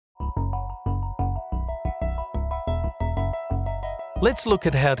Let's look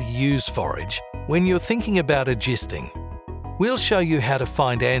at how to use forage when you're thinking about agisting. We'll show you how to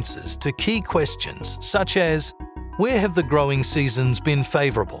find answers to key questions such as: where have the growing seasons been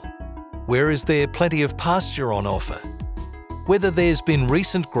favourable? Where is there plenty of pasture on offer? Whether there's been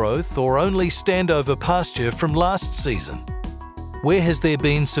recent growth or only standover pasture from last season? Where has there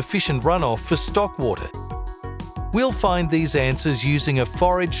been sufficient runoff for stock water? We'll find these answers using a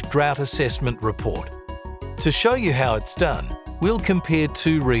forage drought assessment report. To show you how it's done, we'll compare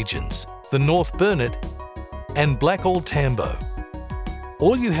two regions, the North Burnett and Blackall Tambo.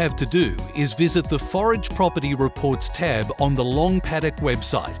 All you have to do is visit the Forage Property Reports tab on the Long Paddock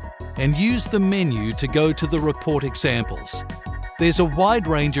website and use the menu to go to the report examples. There's a wide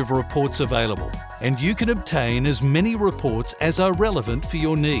range of reports available, and you can obtain as many reports as are relevant for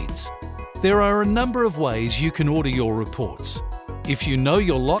your needs. There are a number of ways you can order your reports. If you know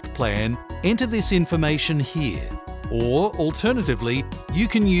your lot plan, enter this information here, or alternatively, you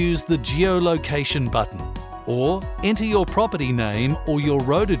can use the geolocation button, or enter your property name or your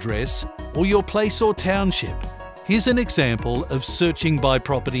road address or your place or township. Here's an example of searching by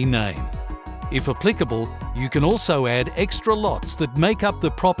property name. If applicable, you can also add extra lots that make up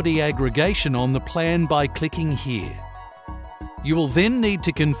the property aggregation on the plan by clicking here. You will then need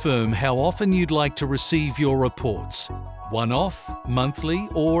to confirm how often you'd like to receive your reports: one-off, monthly,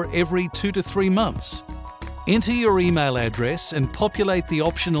 or every 2 to 3 months. Enter your email address and populate the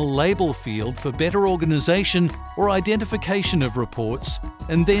optional label field for better organisation or identification of reports,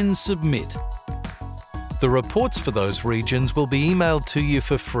 and then submit. The reports for those regions will be emailed to you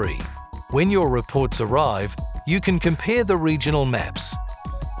for free. When your reports arrive, you can compare the regional maps.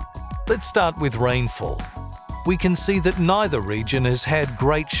 Let's start with rainfall. We can see that neither region has had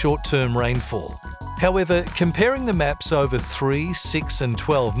great short-term rainfall. However, comparing the maps over 3, 6 and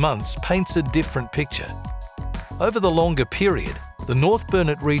 12 months paints a different picture. Over the longer period, the North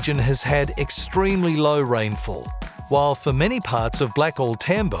Burnett region has had extremely low rainfall, while for many parts of Blackall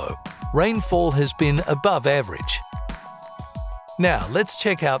Tambo, rainfall has been above average. Now let's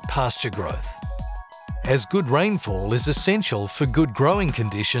check out pasture growth. As good rainfall is essential for good growing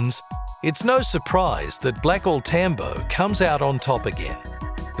conditions, it's no surprise that Blackall Tambo comes out on top again.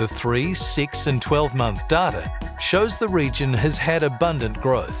 The 3, 6 and 12-month data shows the region has had abundant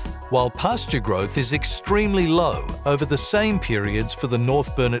growth, while pasture growth is extremely low over the same periods for the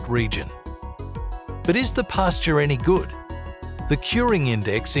North Burnett region. But is the pasture any good? The curing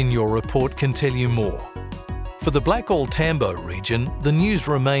index in your report can tell you more. For the Blackall Tambo region, the news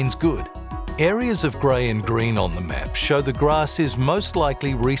remains good. Areas of grey and green on the map show the grass is most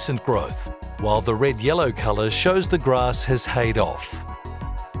likely recent growth, while the red-yellow colour shows the grass has hayed off.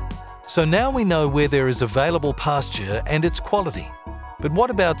 So now we know where there is available pasture and its quality. But what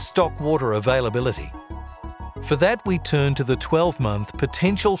about stock water availability? For that, we turn to the 12-month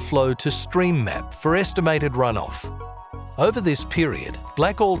potential flow to stream map for estimated runoff. Over this period,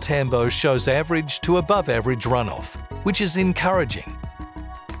 Blackall Tambo shows average to above average runoff, which is encouraging.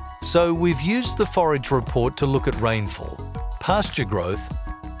 So we've used the forage report to look at rainfall, pasture growth,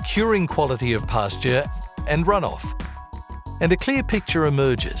 curing quality of pasture and runoff. And a clear picture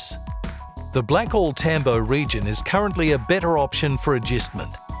emerges. The Blackall Tambo region is currently a better option for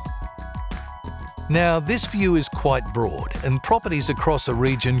agistment. Now, this view is quite broad, and properties across a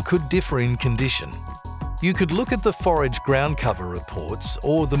region could differ in condition. You could look at the forage ground cover reports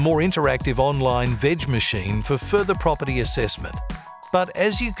or the more interactive online veg machine for further property assessment. But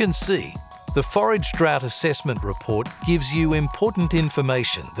as you can see, the Forage Drought Assessment Report gives you important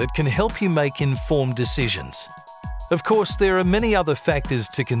information that can help you make informed decisions. Of course, there are many other factors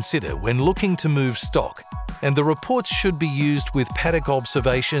to consider when looking to move stock, and the reports should be used with paddock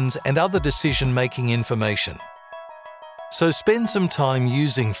observations and other decision-making information. So spend some time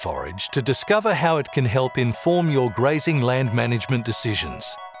using forage to discover how it can help inform your grazing land management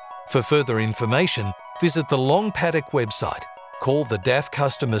decisions. For further information, visit the Long Paddock website, call the DAF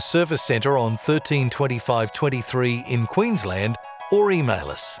Customer Service Centre on 13 25 23 in Queensland, or email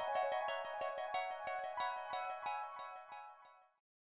us.